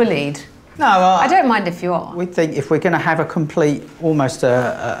feeling bullied? No, I don't mind if you are. We think if we're going to have a complete, almost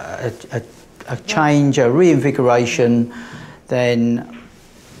a change, a reinvigoration, then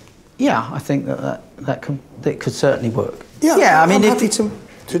yeah, I think that could certainly work. Yeah, I mean, I'm happy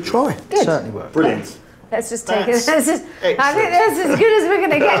to try. Good. Certainly work. Brilliant. Let's just take it. I think that's as good as we're going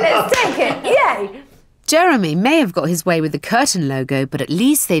to get. Let's take it. Yay! Jeremy may have got his way with the curtain logo, but at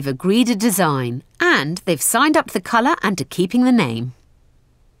least they've agreed a design. And they've signed up to the colour and to keeping the name.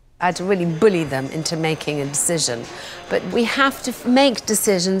 I had to really bully them into making a decision. But we have to make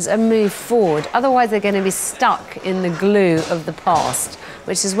decisions and move forward. Otherwise, they're going to be stuck in the glue of the past,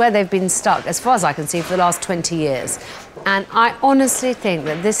 which is where they've been stuck, as far as I can see, for the last 20 years. And I honestly think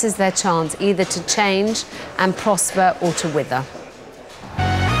that this is their chance either to change and prosper or to wither.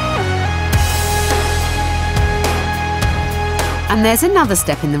 And there's another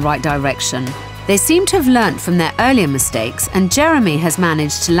step in the right direction. They seem to have learnt from their earlier mistakes, and Jeremy has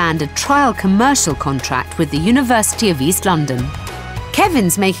managed to land a trial commercial contract with the University of East London.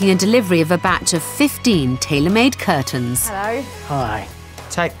 Kevin's making a delivery of a batch of 15 tailor-made curtains. Hello. Hi.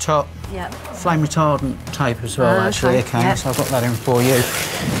 Tape top. Yep. Flame retardant tape as well, actually. Okay, yep. So I've got that in for you.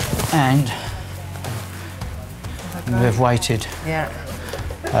 And we've weighted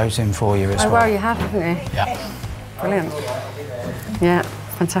those in for you as well. Oh, well, you have, haven't you? Yeah. Brilliant. Yeah,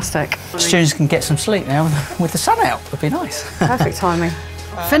 fantastic. Students can get some sleep now with the sun out. Would be nice. Perfect timing.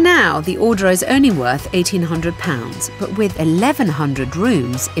 For now, the order is only worth £1,800, but with 1,100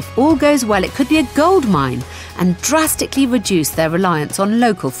 rooms, if all goes well, it could be a gold mine and drastically reduce their reliance on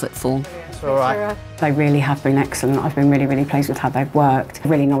local footfall. It's all right. They really have been excellent. I've been really, really pleased with how they've worked.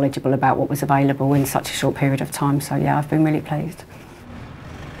 Really knowledgeable about what was available in such a short period of time, so yeah, I've been really pleased.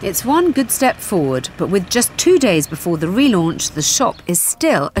 It's one good step forward, but with just 2 days before the relaunch, the shop is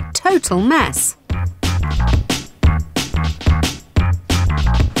still a total mess.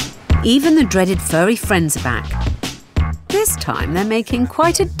 Even the dreaded furry friends are back. This time they're making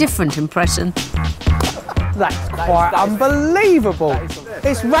quite a different impression. That's quite unbelievable.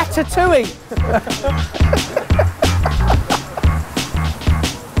 It's Ratatouille.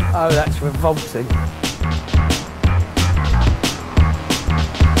 Oh, that's revolting.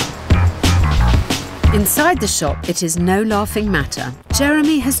 Inside the shop, it is no laughing matter.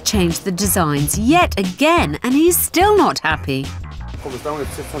 Jeremy has changed the designs yet again, and he's still not happy.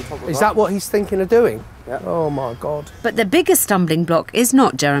 Is that what he's thinking of doing? Yeah. Oh, my God. But the biggest stumbling block is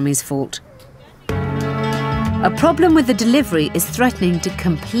not Jeremy's fault. A problem with the delivery is threatening to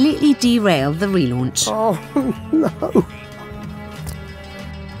completely derail the relaunch. Oh, no.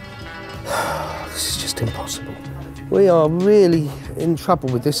 This is just impossible. We are really in trouble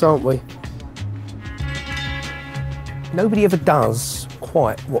with this, aren't we? Nobody ever does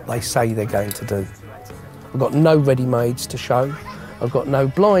quite what they say they're going to do. I've got no ready-mades to show. I've got no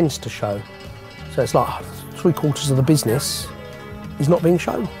blinds to show. So it's like 3/4 of the business is not being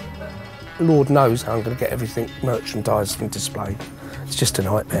shown. Lord knows how I'm going to get everything merchandised and displayed. It's just a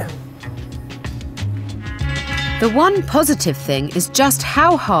nightmare. The one positive thing is just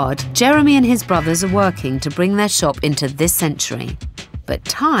how hard Jeremy and his brothers are working to bring their shop into this century. But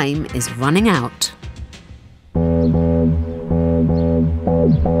time is running out.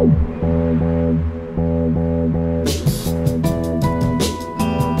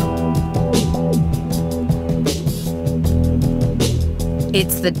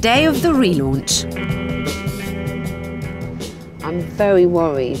 It's the day of the relaunch. I'm very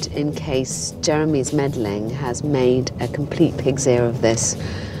worried in case Jeremy's meddling has made a complete pig's ear of this.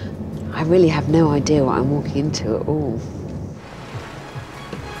 I really have no idea what I'm walking into at all.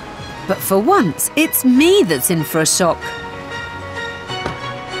 But for once, it's me that's in for a shock.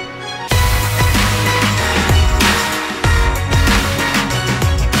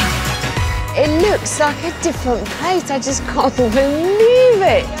 It looks like a different place. I just can't believe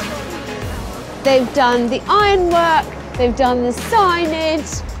it. They've done the ironwork, they've done the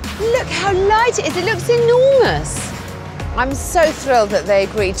signage. Look how light it is. It looks enormous. I'm so thrilled that they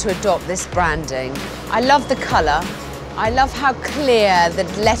agreed to adopt this branding. I love the colour. I love how clear the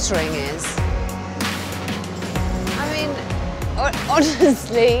lettering is. I mean,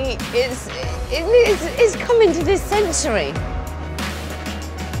 honestly, it's come into this century.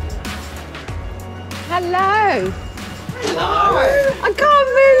 Hello. Hello. I can't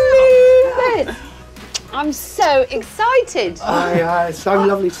believe it. I'm so excited. It's so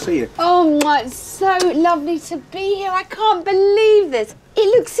lovely to see you. Oh my, it's so lovely to be here. I can't believe this. It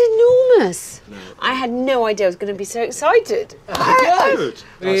looks enormous. I had no idea I was going to be so excited. Good.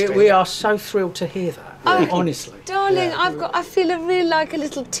 We are so thrilled to hear that, honestly. Darling, I feel like a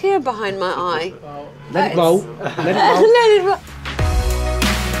little tear behind my eye. Let it roll. Let it roll. Let it roll.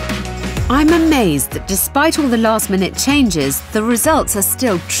 I'm amazed that despite all the last-minute changes, the results are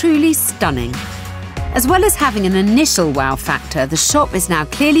still truly stunning. As well as having an initial wow factor, the shop is now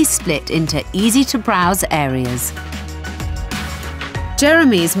clearly split into easy-to-browse areas.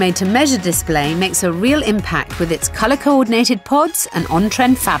 Jeremy's made-to-measure display makes a real impact with its colour-coordinated pods and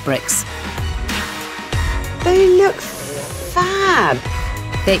on-trend fabrics. They look fab.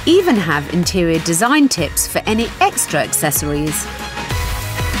 They even have interior design tips for any extra accessories.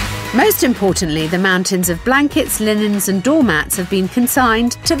 Most importantly, the mountains of blankets, linens and doormats have been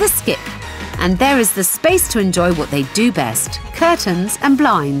consigned to the skip. And there is the space to enjoy what they do best, curtains and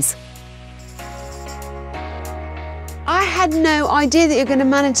blinds. I had no idea that you're going to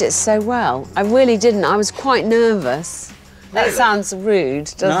manage it so well. I really didn't. I was quite nervous. That sounds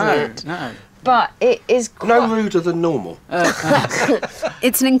rude, doesn't it? No. But it is quite... No ruder than normal.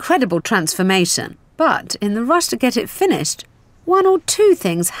 It's an incredible transformation, but in the rush to get it finished, one or two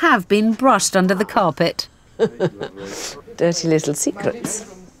things have been brushed under the carpet. Dirty little secrets.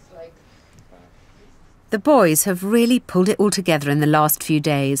 The boys have really pulled it all together in the last few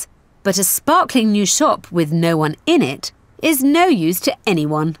days, but a sparkling new shop with no one in it is no use to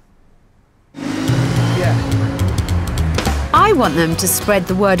anyone. I want them to spread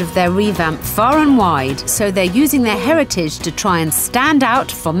the word of their revamp far and wide, so they're using their heritage to try and stand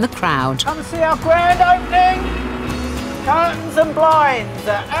out from the crowd. Come and see our grand opening. Curtains and blinds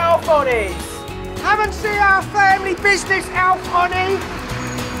at Alf Onnie's. Come and see our family business, Alf Onnie.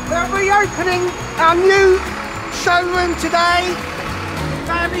 We're reopening our new showroom today.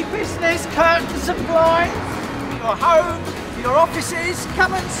 Family business, curtains and blinds. Your home, your offices,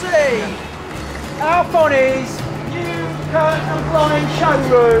 come and see. Alf Onnie's new curtain and blind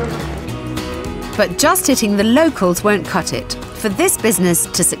showroom. But just hitting the locals won't cut it. For this business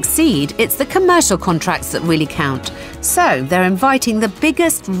to succeed, it's the commercial contracts that really count. So they're inviting the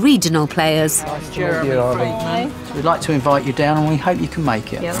biggest regional players. Jeremy, we'd like to invite you down and we hope you can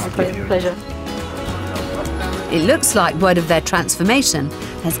make it. Yeah, it's a pleasure. It looks like word of their transformation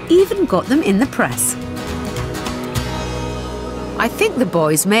has even got them in the press. I think the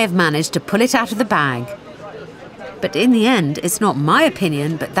boys may have managed to pull it out of the bag. But in the end, it's not my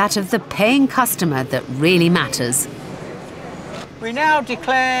opinion, but that of the paying customer that really matters. We now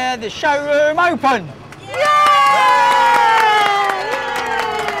declare the showroom open.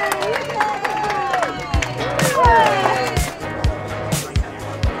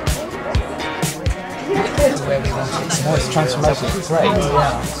 It's transformation. It's great.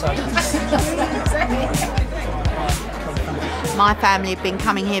 My family have been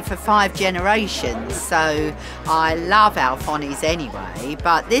coming here for 5 generations, so I love Alf Onnie's anyway,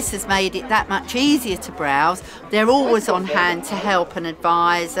 but this has made it that much easier to browse. They're always on hand to help and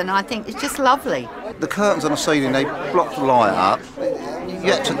advise, and I think it's just lovely. The curtains on the ceiling, they block the light up.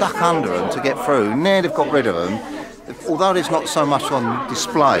 You had to duck under them to get through. Now they've got rid of them. Although there's not so much on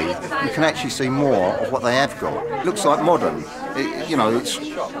display, you can actually see more of what they have got. It looks like modern.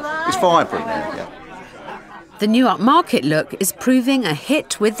 It's vibrant now. Yeah. The new upmarket look is proving a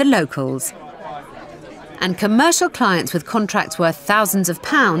hit with the locals. And commercial clients with contracts worth thousands of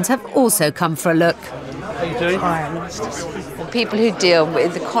pounds have also come for a look. How you doing? Hi, nice to see you. The people who deal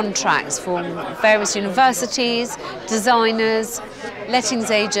with the contracts from various universities, designers, lettings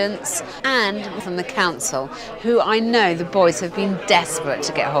agents, and from the council, who I know the boys have been desperate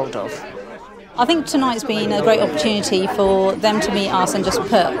to get hold of. I think tonight's been a great opportunity for them to meet us and just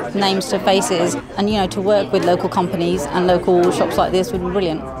put names to faces, and you know, to work with local companies and local shops like this would be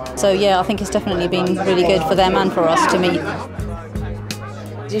brilliant. So yeah, I think it's definitely been really good for them and for us to meet.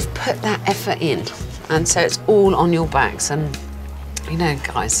 You've put that effort in, and so it's all on your backs, and you know,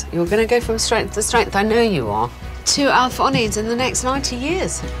 guys, you're going to go from strength to strength, I know you are, to Alf Onnies in the next 90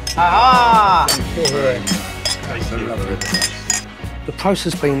 years. Ah! The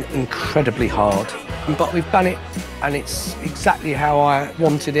process has been incredibly hard, but we've done it, and it's exactly how I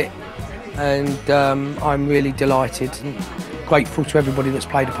wanted it, and I'm really delighted and grateful to everybody that's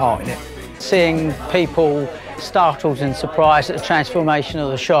played a part in it. Seeing people startled and surprised at the transformation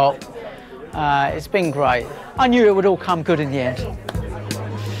of the shop, it's been great. I knew it would all come good in the end.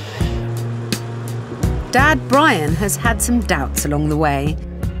 Dad Brian has had some doubts along the way,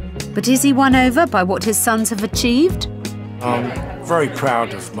 but is he won over by what his sons have achieved? I'm very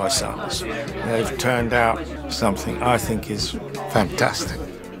proud of my sons. They've turned out something I think is fantastic.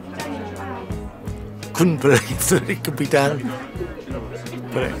 Couldn't believe that it could be done,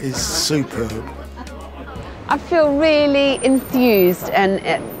 but it is superb. I feel really enthused and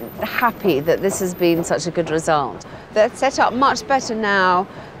happy that this has been such a good result. They're set up much better now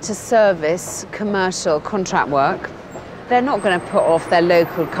to service commercial contract work. They're not going to put off their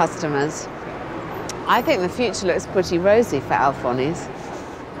local customers. I think the future looks pretty rosy for Alf Onnies.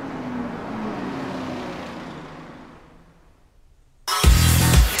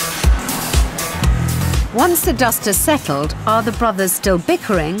 Once the dust has settled, are the brothers still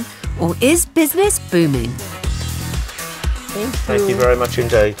bickering, or is business booming? Thank you very much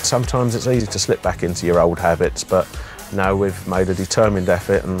indeed. Sometimes it's easy to slip back into your old habits, but no, we've made a determined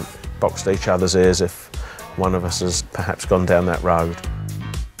effort and boxed each other's ears if one of us has perhaps gone down that road.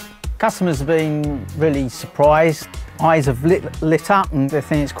 Customers have been really surprised. Eyes have lit up and they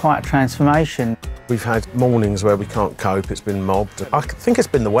think it's quite a transformation. We've had mornings where we can't cope, it's been mobbed. I think it's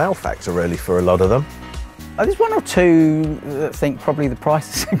been the wow factor really for a lot of them. There's one or two that think probably the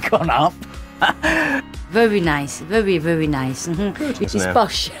prices have gone up. Very nice, very, very nice. Good, it's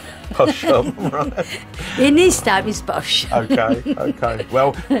posh. Posh shop, right. In this time it's posh. OK, OK.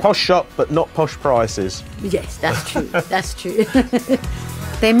 Well, posh shop, but not posh prices. Yes, that's true, that's true.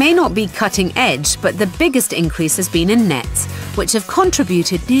 They may not be cutting edge, but the biggest increase has been in nets, which have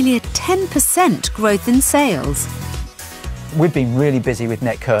contributed nearly a 10% growth in sales. We've been really busy with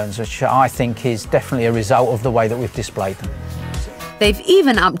net curtains, which I think is definitely a result of the way that we've displayed them. They've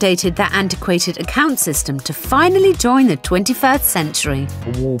even updated their antiquated account system to finally join the 21st century.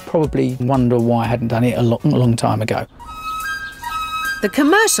 We'll probably wonder why I hadn't done it a long time ago. The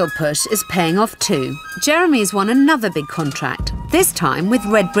commercial push is paying off too. Jeremy's won another big contract, this time with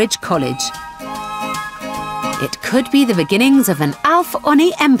Redbridge College. It could be the beginnings of an Alf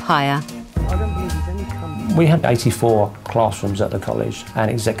Onnie empire. We have 84 classrooms at the college and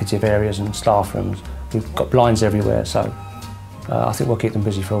executive areas and staff rooms. We've got blinds everywhere, so I think we'll keep them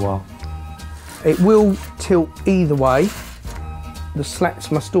busy for a while. It will tilt either way. The slats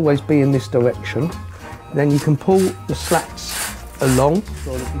must always be in this direction. Then you can pull the slats along.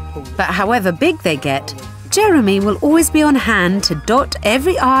 But however big they get, Jeremy will always be on hand to dot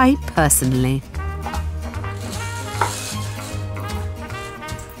every I personally.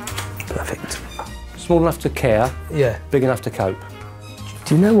 Perfect. Small enough to care, yeah. Big enough to cope.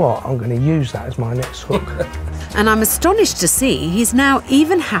 Do you know what? I'm going to use that as my next hook. And I'm astonished to see he's now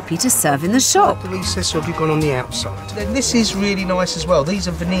even happy to serve in the shop. The recess, or have you gone on the outside? Then this is really nice as well. These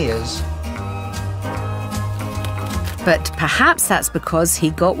are veneers. But perhaps that's because he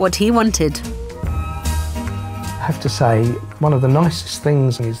got what he wanted. I have to say, one of the nicest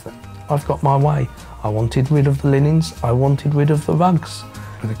things is that I've got my way. I wanted rid of the linens, I wanted rid of the rugs.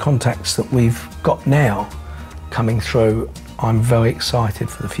 With the contacts that we've got now coming through, I'm very excited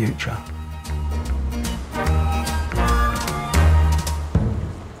for the future.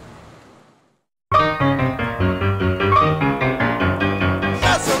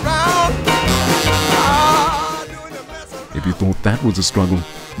 If you thought that was a struggle,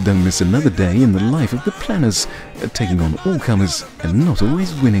 don't miss another day in the life of the planners, taking on all comers and not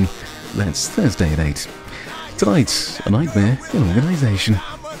always winning. That's Thursday at 8. Tonight, a nightmare in organisation.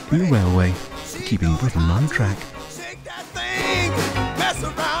 In the railway, keeping Britain on track.